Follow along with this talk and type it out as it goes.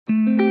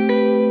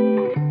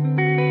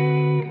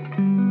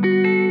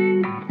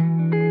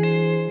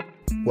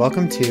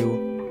Welcome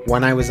to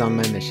When I Was on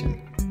My Mission,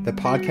 the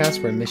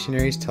podcast where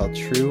missionaries tell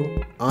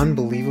true,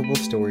 unbelievable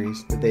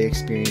stories that they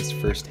experienced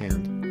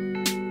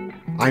firsthand.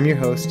 I'm your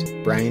host,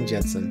 Brian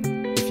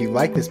Jensen. If you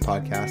like this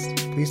podcast,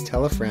 please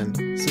tell a friend,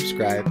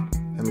 subscribe,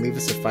 and leave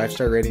us a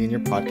 5-star rating in your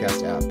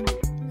podcast app.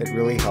 It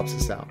really helps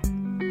us out.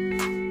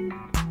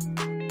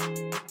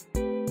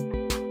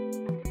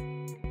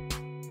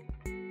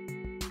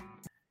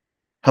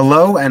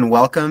 Hello and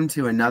welcome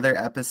to another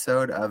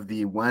episode of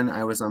the When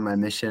I Was on My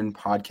Mission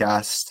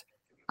podcast.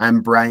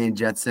 I'm Brian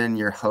Jensen,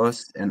 your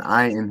host, and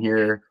I am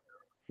here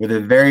with a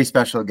very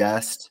special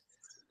guest,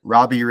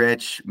 Robbie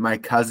Rich, my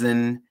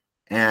cousin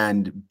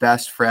and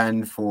best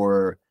friend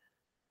for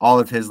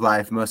all of his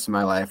life, most of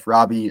my life.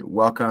 Robbie,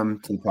 welcome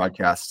to the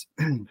podcast.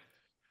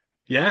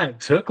 Yeah, it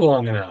took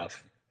long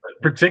enough,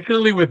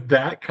 particularly with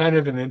that kind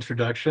of an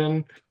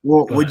introduction.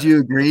 Well, would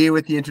you agree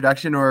with the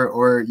introduction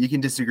or you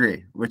can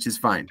disagree, which is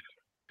fine?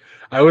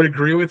 I would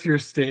agree with your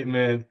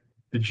statement,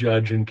 the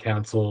judge and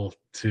counsel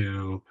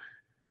to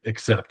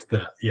accept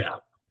that. Yeah,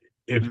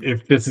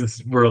 if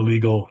this were a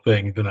legal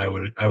thing, then I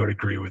would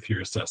agree with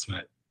your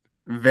assessment.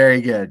 Very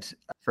good.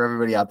 For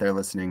everybody out there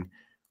listening,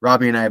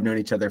 Robbie and I have known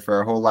each other for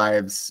our whole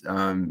lives.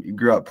 We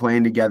grew up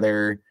playing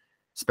together,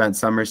 spent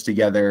summers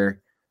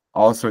together,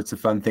 all sorts of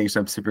fun things. So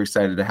I'm super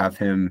excited to have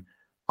him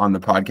on the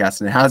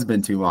podcast, and it has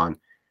been too long.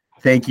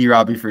 Thank you,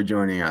 Robbie, for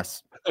joining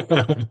us.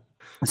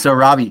 So,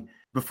 Robbie,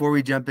 before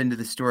we jump into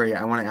the story,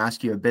 I want to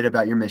ask you a bit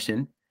about your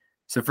mission.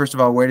 So first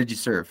of all, where did you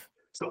serve?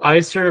 So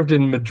I served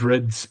in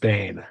Madrid,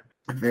 Spain.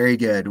 Very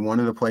good. One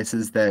of the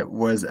places that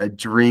was a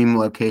dream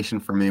location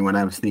for me when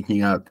I was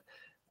thinking up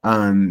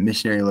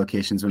missionary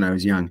locations when I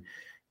was young.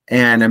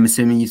 And I'm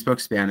assuming you spoke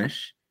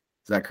Spanish.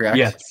 Is that correct?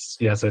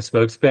 Yes, I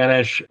spoke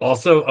Spanish.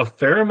 Also a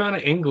fair amount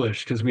of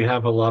English because we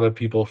have a lot of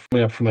people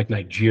coming up from like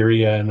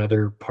Nigeria and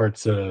other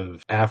parts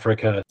of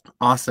Africa.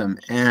 Awesome.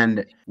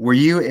 And were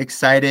you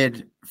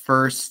excited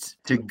first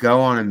to go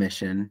on a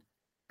mission?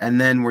 And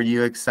then were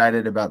you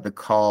excited about the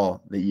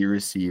call that you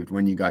received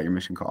when you got your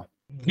mission call?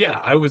 Yeah,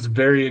 I was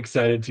very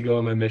excited to go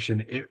on my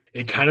mission.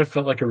 It kind of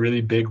felt like a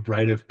really big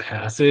rite of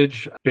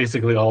passage.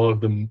 Basically, all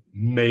of the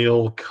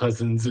male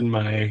cousins in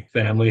my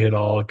family had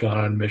all gone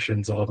on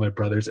missions, all of my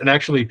brothers. And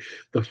actually,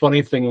 the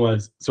funny thing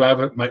was, so I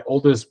have my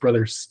oldest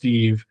brother,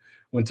 Steve,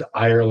 went to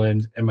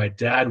Ireland, and my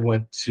dad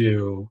went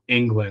to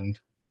England.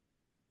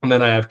 And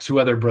then I have two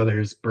other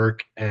brothers,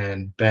 Burke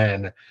and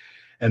Ben,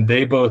 and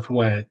they both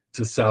went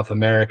to South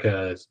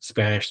America,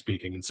 Spanish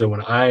speaking. And so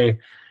when I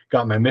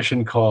got my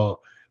mission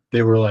call,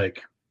 they were like,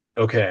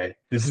 okay,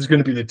 this is going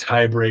to be the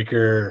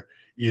tiebreaker.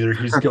 Either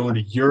he's going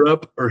to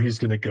Europe or he's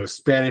going to go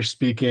Spanish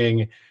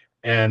speaking.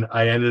 And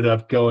I ended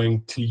up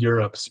going to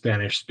Europe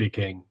Spanish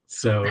speaking.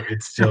 So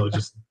it's still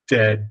just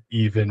dead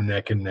even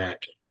neck and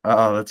neck.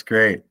 Oh, that's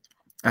great.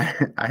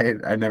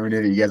 I never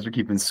knew that you guys were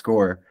keeping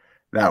score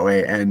that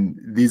way. And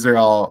these are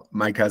all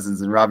my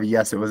cousins. And Robbie,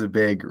 yes, it was a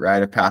big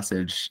rite of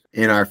passage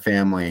in our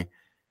family.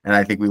 And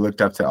I think we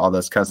looked up to all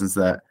those cousins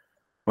that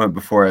went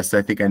before us. So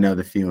I think I know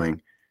the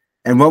feeling.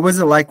 And what was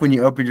it like when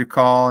you opened your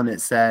call and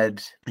it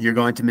said you're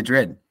going to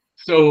Madrid?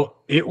 So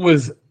it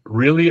was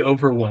really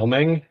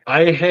overwhelming.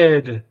 I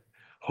had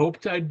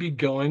hoped I'd be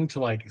going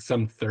to like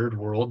some third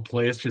world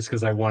place just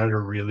because I wanted a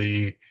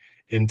really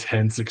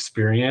intense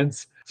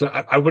experience. So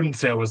I wouldn't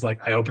say I was like,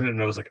 I opened it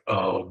and I was like,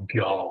 oh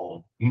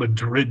God,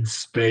 Madrid,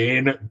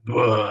 Spain.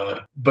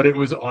 Ugh. But it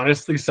was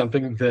honestly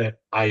something that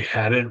I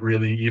hadn't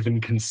really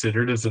even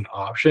considered as an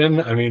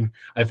option. I mean,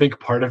 I think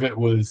part of it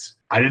was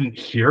I didn't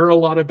hear a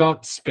lot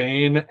about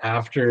Spain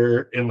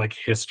after in like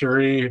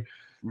history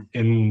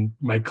in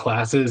my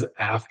classes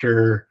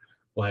after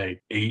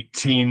like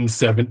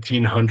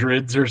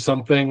 1700s or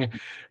something.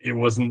 It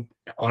wasn't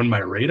on my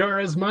radar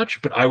as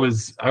much, but I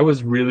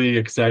was really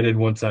excited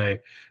once I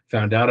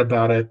found out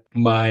about it.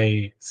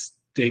 My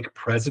stake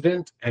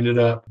president ended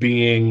up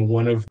being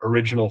one of the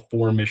original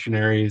 4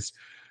 missionaries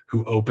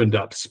who opened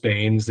up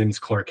Spain. His name's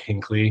Clark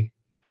Hinckley.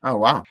 Oh,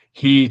 wow.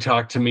 He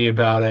talked to me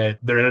about it.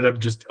 There ended up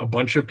just a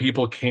bunch of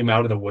people came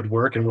out of the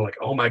woodwork and were like,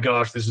 oh my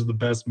gosh, this is the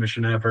best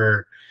mission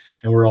ever.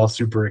 And we're all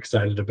super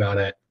excited about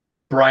it.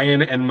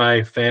 Brian and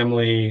my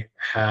family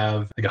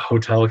have like a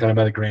hotel kind of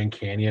by the Grand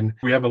Canyon.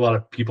 We have a lot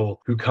of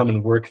people who come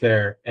and work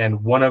there.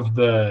 And one of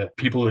the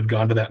people who had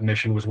gone to that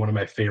mission was one of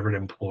my favorite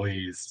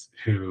employees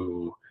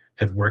who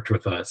had worked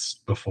with us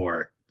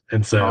before.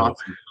 And so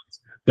awesome.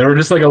 There were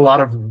just like a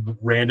lot of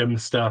random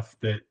stuff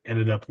that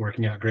ended up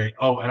working out great.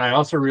 Oh, and I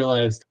also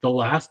realized the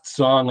last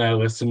song I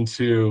listened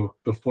to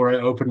before I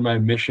opened my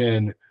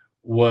mission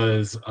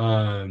was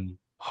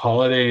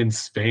Holiday in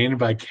Spain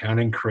by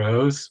Counting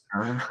Crows.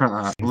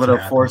 A little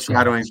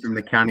foreshadowing from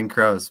the Counting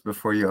Crows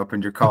before you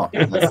opened your call.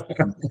 That's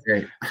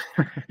great.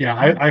 Yeah,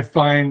 I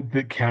find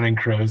that Counting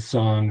Crows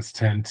songs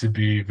tend to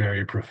be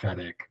very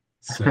prophetic.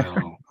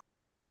 So,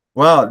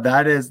 well,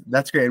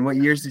 that's great. And what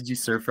years did you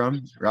serve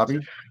from,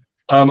 Robbie?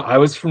 I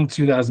was from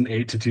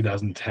 2008 to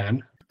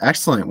 2010.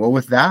 Excellent. Well,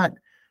 with that,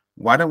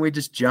 why don't we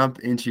just jump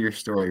into your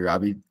story,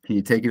 Robbie? Can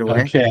you take it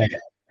away? Okay.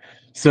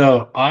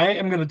 So I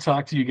am going to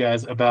talk to you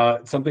guys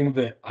about something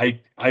that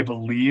I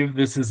believe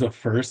this is a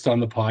first on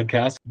the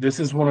podcast. This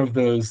is one of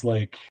those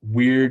like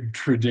weird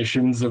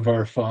traditions of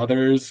our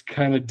fathers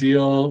kind of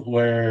deal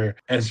where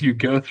as you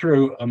go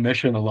through a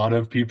mission, a lot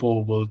of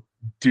people will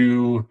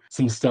do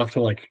some stuff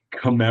to like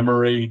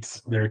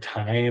commemorate their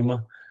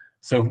time.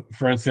 So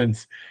for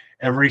instance,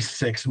 every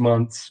 6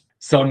 months,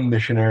 some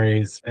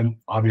missionaries, and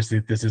obviously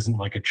this isn't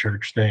like a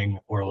church thing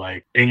or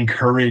like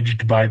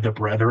encouraged by the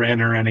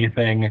brethren or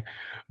anything,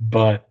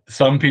 but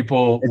some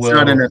people It's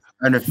not will an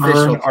burn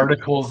official thing.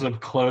 articles of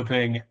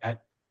clothing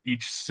at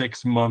each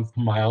 6 month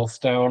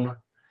milestone.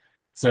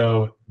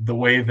 So the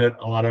way that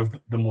a lot of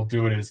them will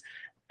do it is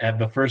at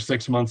the first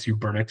 6 months you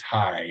burn a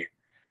tie,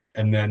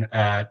 and then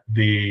at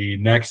the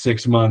next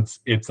 6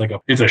 months it's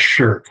a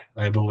shirt,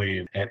 I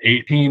believe. At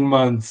 18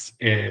 months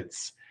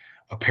it's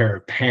a pair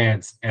of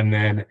pants, and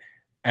then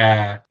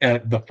at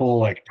the full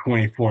like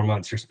 24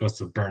 months you're supposed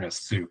to burn a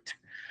suit.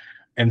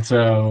 And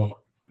so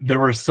there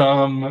were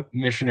some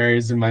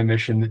missionaries in my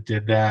mission that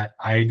did that.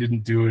 I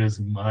didn't do it as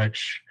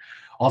much.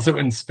 Also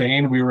in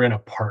Spain, we were in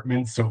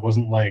apartments, so it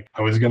wasn't like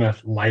I was gonna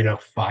light a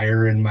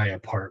fire in my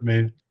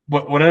apartment.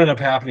 What ended up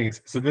happening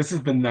is, so this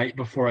is the night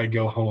before I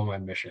go home on my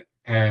mission,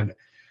 and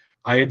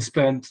I had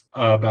spent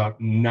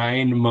about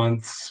 9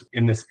 months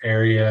in this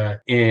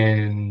area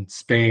in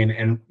Spain,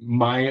 and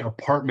my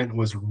apartment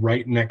was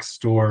right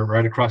next door,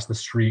 right across the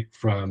street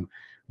from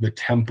the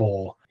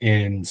temple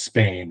in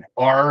Spain.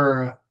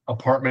 Our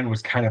apartment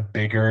was kind of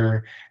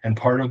bigger, and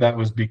part of that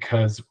was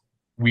because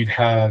we'd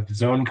have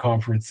zone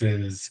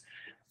conferences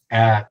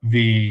at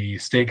the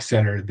stake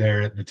center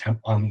there at the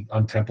on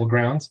temple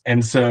grounds.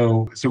 And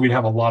so we'd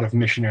have a lot of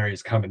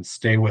missionaries come and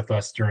stay with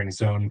us during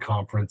zone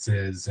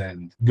conferences,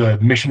 and the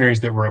missionaries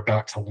that were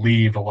about to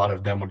leave, a lot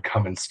of them would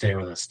come and stay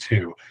with us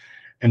too.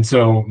 And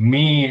so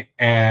me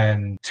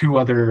and two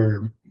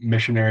other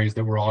missionaries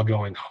that were all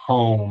going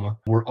home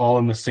were all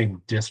in the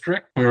same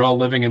district. We were all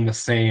living in the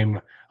same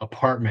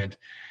apartment.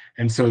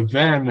 And so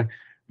then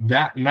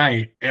that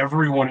night,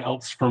 everyone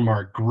else from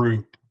our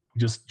group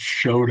just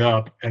showed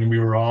up, and we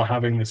were all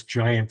having this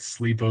giant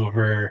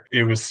sleepover.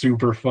 It was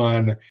super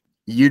fun.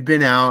 You'd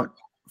been out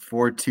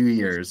for 2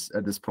 years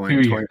at this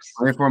point,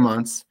 24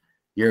 months.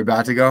 You're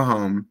about to go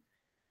home.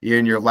 You're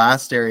in your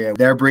last area.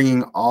 They're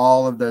bringing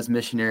all of those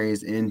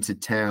missionaries into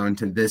town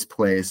to this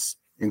place,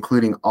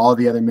 including all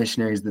the other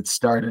missionaries that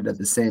started at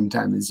the same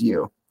time as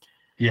you.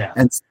 Yeah.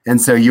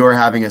 And so you're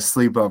having a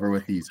sleepover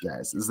with these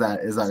guys. Is that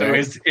so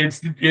right?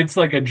 It's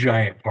like a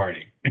giant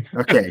party.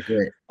 Okay,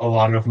 great. A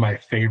lot of my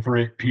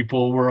favorite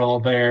people were all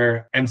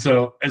there. And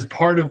so as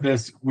part of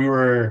this, we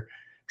were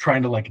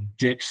trying to like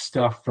ditch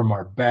stuff from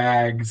our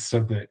bags so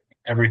that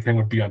everything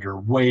would be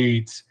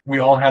underweight. We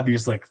all had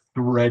these like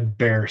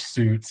threadbare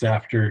suits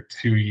after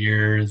 2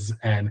 years,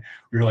 and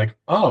we were like,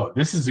 oh,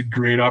 this is a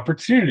great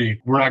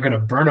opportunity. We're not going to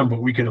burn them,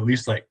 but we could at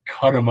least like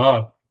cut them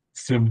up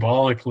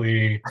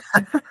symbolically.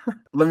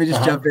 Let me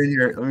just jump in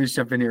here.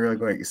 Really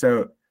quick.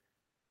 So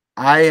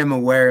I am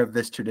aware of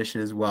this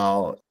tradition as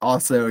well.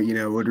 Also,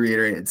 would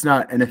reiterate, it's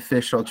not an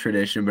official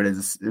tradition, but it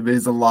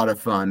is a lot of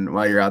fun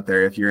while you're out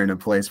there if you're in a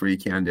place where you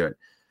can do it.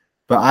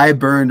 But I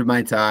burned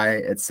my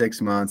tie at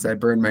 6 months. I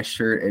burned my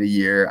shirt at a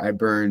year. I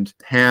burned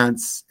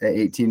pants at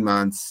 18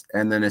 months,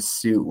 and then a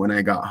suit when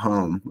I got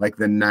home, like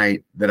the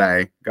night that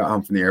I got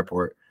home from the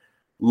airport.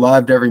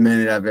 Loved every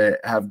minute of it.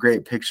 Have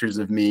great pictures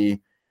of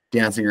me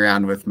dancing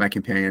around with my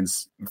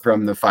companions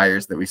from the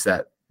fires that we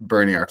set,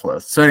 burning our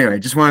clothes. So anyway,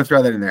 just want to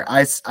throw that in there.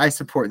 I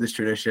support this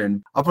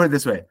tradition. I'll put it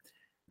this way.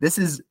 This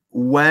is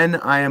When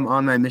I Am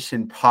on My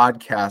Mission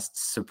podcast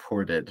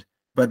supported,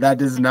 but that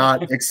does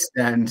not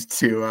extend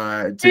to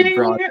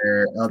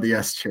broader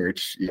LDS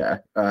church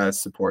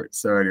support.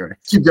 So anyway,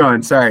 keep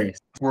going. Sorry.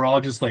 We're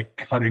all just like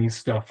cutting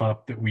stuff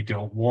up that we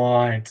don't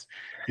want.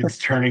 It's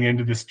turning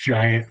into this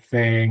giant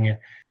thing.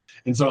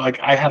 And so like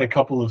I had a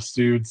couple of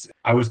suits.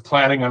 I was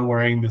planning on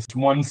wearing this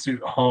one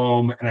suit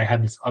home, and I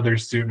had this other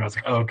suit, and I was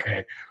like,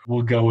 okay,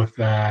 we'll go with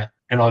that.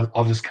 And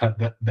I'll just cut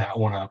that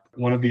one up.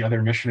 One of the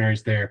other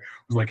missionaries there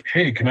was like,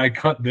 hey, can I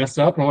cut this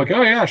up? And I'm like,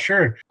 oh yeah,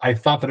 sure. I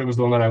thought that it was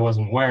the one that I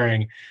wasn't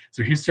wearing.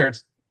 So he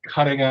starts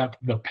cutting up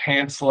the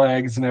pants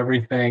legs and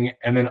everything.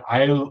 And then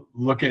I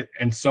look at,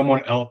 and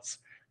someone else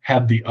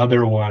had the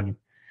other one.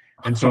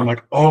 And so I'm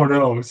like, oh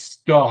no,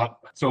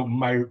 stop. So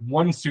my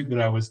one suit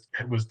that I was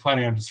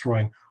planning on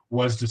destroying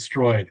was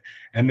destroyed.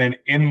 And then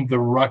in the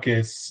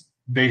ruckus,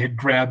 they had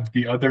grabbed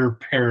the other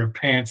pair of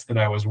pants that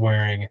I was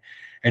wearing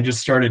and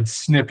just started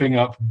snipping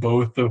up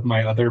both of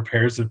my other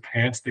pairs of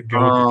pants that go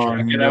with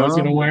the jacket I was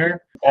going to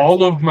wear.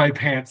 All of my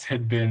pants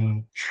had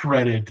been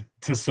shredded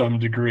to some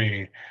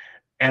degree.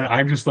 And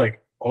I'm just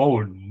like,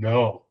 oh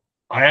no,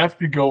 I have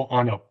to go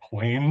on a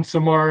plane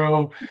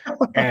tomorrow.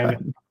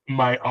 And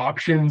my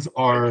options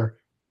are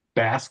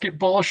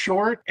basketball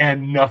short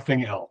and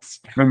nothing else.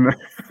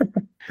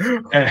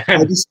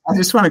 I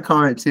just want to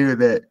comment too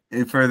that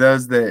for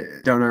those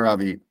that don't know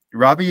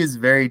Robbie is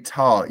very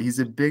tall. He's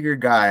a bigger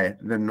guy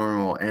than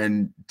normal,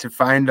 and to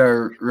find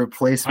a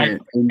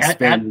replacement in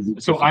Spain.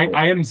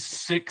 I am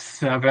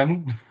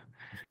 6'7",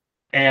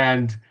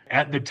 And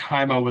at the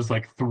time I was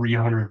like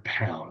 300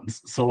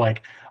 pounds. So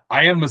like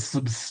I am a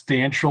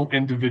substantial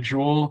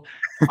individual.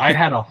 I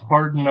had a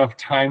hard enough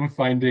time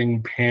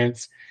finding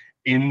pants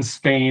in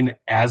Spain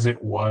as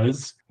it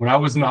was. When I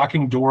was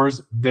knocking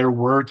doors, there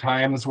were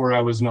times where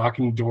I was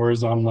knocking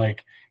doors on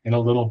like in a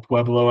little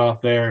pueblo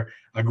out there.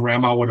 A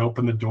grandma would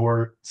open the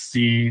door,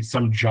 see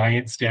some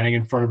giant standing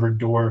in front of her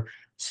door,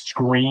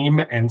 scream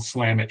and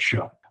slam it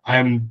shut.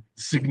 I'm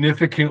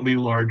significantly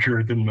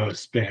larger than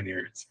most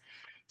Spaniards.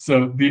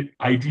 So the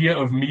idea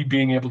of me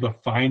being able to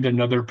find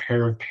another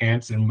pair of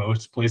pants in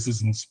most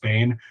places in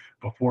Spain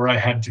before I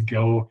had to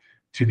go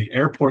to the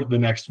airport the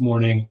next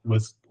morning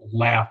was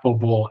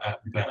laughable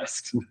at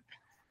best.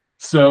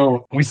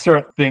 So we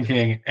start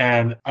thinking,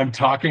 and I'm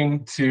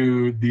talking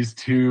to these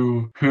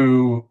two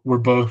who were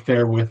both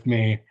there with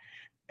me.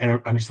 And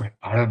I'm just like,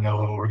 I don't know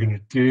what we're going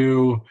to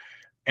do.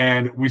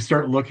 And we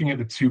start looking at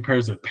the two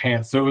pairs of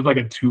pants. So it was like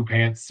a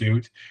two-pant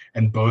suit,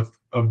 and both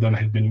of them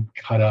had been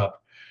cut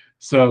up.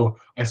 So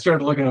I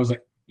started looking, I was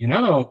like,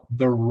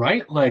 the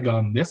right leg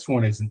on this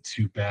one isn't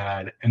too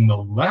bad, and the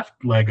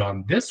left leg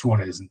on this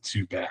one isn't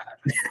too bad.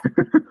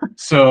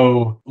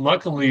 So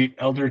luckily,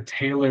 Elder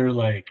Taylor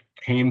like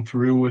came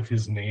through with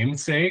his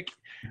namesake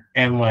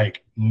and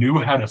like knew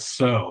how to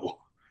sew.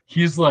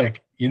 He's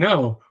like,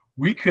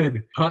 we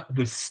could cut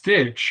the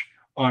stitch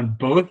on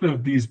both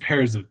of these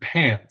pairs of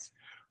pants,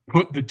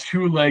 put the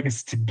two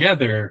legs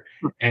together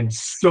and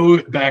sew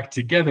it back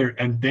together,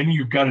 and then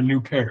you've got a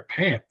new pair of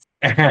pants.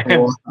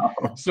 And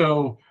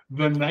so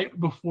the night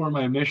before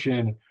my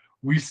mission,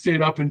 we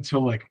stayed up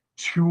until like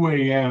 2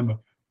 a.m.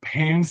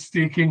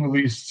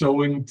 painstakingly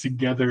sewing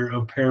together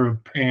a pair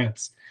of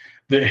pants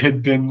that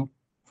had been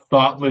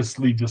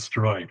thoughtlessly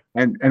destroyed.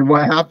 And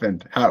what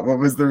happened? What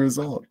was the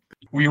result?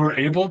 We were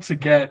able to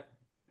get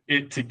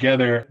it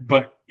together,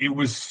 but it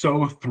was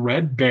so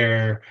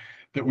threadbare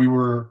that we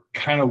were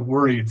kind of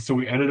worried. So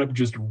we ended up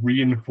just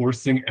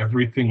reinforcing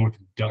everything with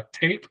duct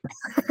tape.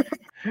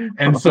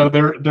 And so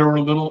there were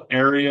little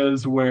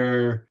areas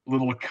where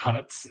little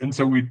cuts. And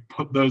so we'd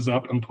put those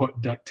up and put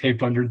duct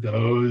tape under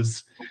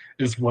those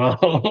as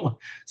well,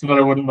 so that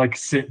I wouldn't like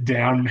sit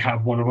down and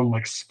have one of them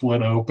like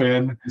split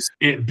open.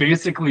 It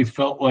basically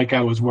felt like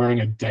I was wearing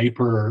a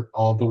diaper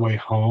all the way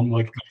home,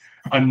 like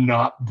a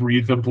not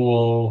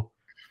breathable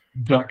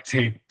duct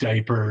tape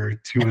diaper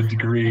to a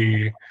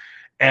degree.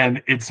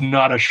 And it's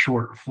not a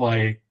short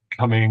flight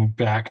coming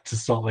back to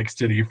Salt Lake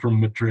City from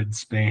Madrid,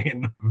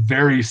 Spain.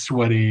 Very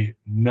sweaty,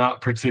 not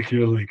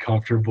particularly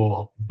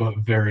comfortable, but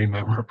very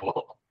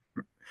memorable.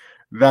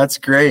 That's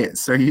great.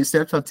 So you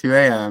stayed up till 2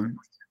 a.m.,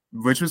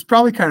 which was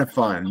probably kind of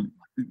fun.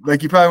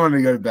 Like you probably wanted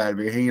to go to bed,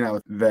 but you're hanging out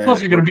with the.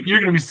 Plus, you're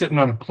gonna be sitting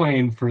on a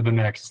plane for the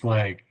next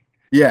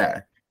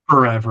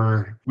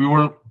forever. We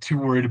weren't too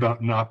worried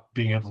about not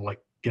being able to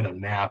like get a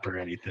nap or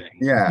anything.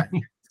 Yeah.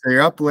 So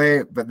you're up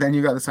late, but then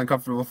you got this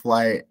uncomfortable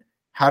flight.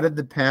 How did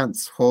the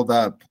pants hold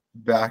up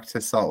back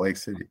to Salt Lake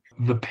City?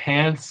 The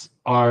pants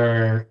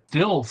are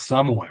still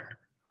somewhere.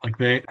 Like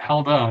they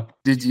held up.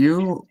 Did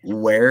you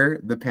wear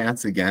the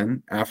pants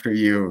again after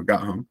you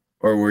got home,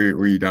 or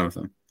were you done with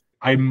them?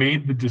 I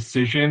made the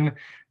decision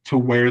to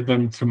wear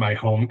them to my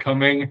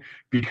homecoming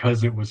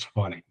because it was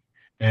funny.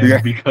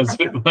 And because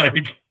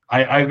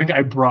I think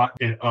I brought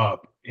it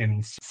up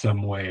in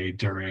some way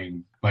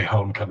during my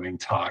homecoming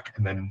talk,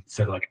 and then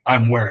said like,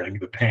 I'm wearing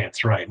the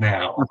pants right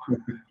now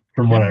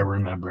from what I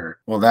remember.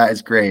 Well, that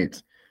is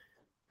great.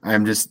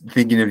 I'm just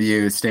thinking of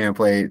you staying up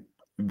late,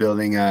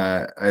 building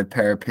a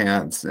pair of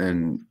pants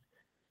and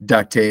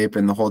duct tape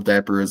and the whole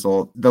diaper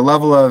result. The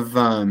level of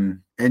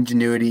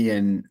ingenuity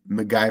and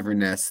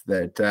MacGyverness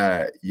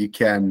that you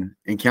can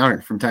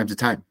encounter from time to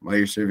time while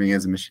you're serving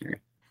as a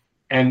missionary.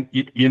 And,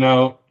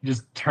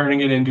 just turning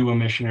it into a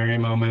missionary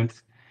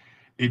moment,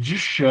 it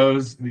just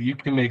shows that you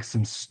can make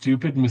some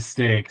stupid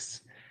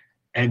mistakes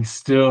and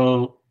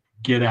still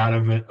get out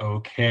of it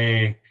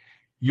okay.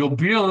 You'll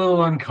be a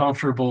little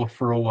uncomfortable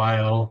for a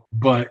while,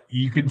 but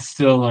you can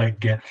still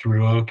like get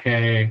through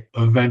okay.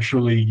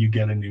 Eventually you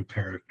get a new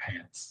pair of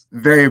pants.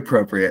 Very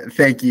appropriate.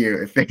 Thank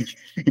you. Thank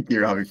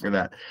you, Robbie, for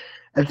that.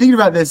 And thinking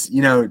about this,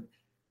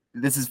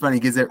 this is funny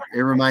because it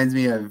reminds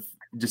me of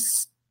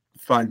just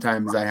fun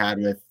times I had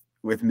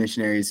with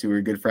missionaries who were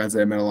good friends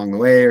that I met along the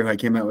way or who I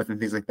came out with and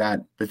things like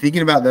that. But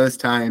thinking about those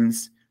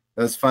times,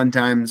 those fun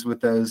times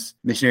with those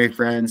missionary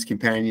friends,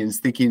 companions,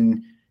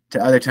 thinking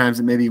to other times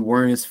that maybe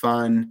weren't as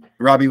fun.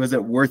 Robbie, was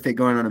it worth it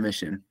going on a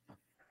mission?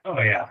 Oh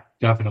yeah,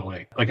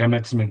 definitely. Like I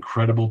met some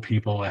incredible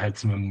people. I had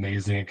some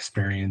amazing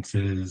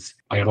experiences.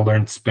 I got to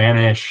learn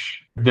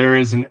Spanish. There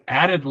is an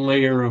added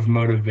layer of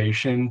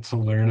motivation to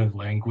learn a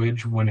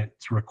language when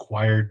it's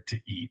required to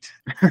eat.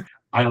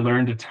 I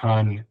learned a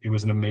ton. It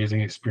was an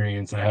amazing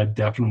experience. I had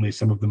definitely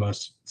some of the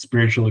most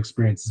spiritual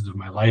experiences of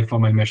my life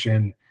on my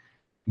mission.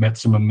 Met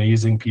some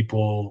amazing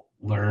people,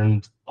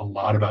 learned a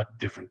lot about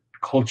different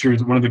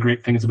cultures. One of the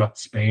great things about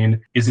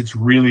Spain is it's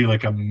really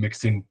like a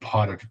mixing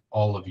pot of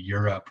all of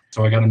Europe.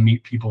 So I got to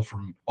meet people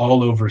from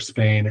all over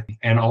Spain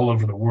and all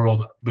over the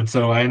world. But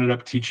so I ended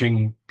up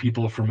teaching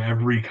people from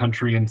every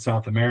country in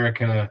South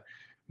America,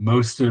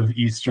 most of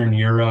Eastern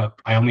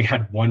Europe. I only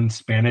had one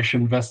Spanish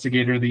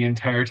investigator the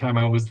entire time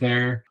I was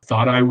there.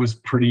 Thought I was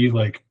pretty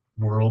like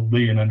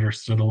worldly and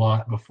understood a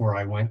lot before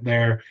I went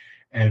there.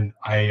 And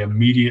I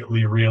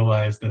immediately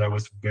realized that I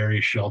was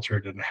very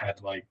sheltered and had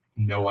like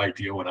no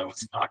idea what I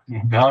was talking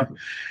about.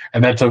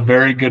 And that's a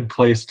very good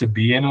place to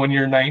be in when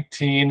you're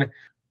 19.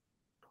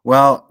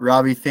 Well,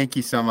 Robbie, thank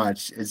you so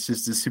much. It's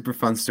just a super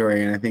fun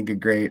story, and I think a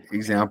great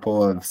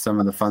example of some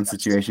of the fun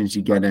situations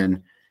you get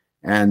in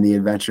and the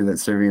adventure that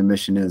serving a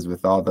mission is,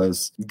 with all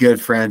those good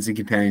friends and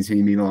companions who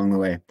you meet along the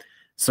way.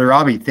 So,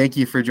 Robbie, thank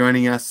you for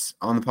joining us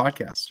on the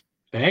podcast.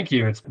 Thank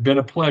you. It's been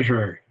a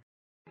pleasure.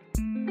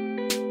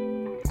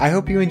 I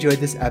hope you enjoyed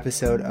this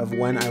episode of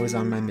When I Was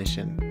on My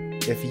Mission.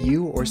 If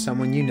you or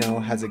someone you know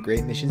has a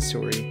great mission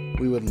story,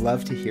 we would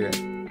love to hear it.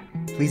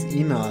 Please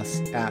email us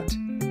at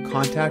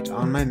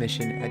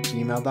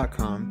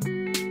contactonmymission@gmail.com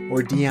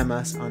or DM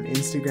us on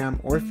Instagram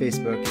or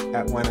Facebook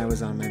at When I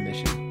Was on My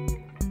Mission.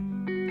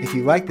 If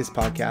you like this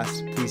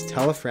podcast, please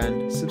tell a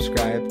friend,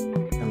 subscribe,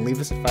 and leave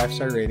us a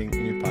 5-star rating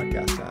in your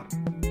podcast app.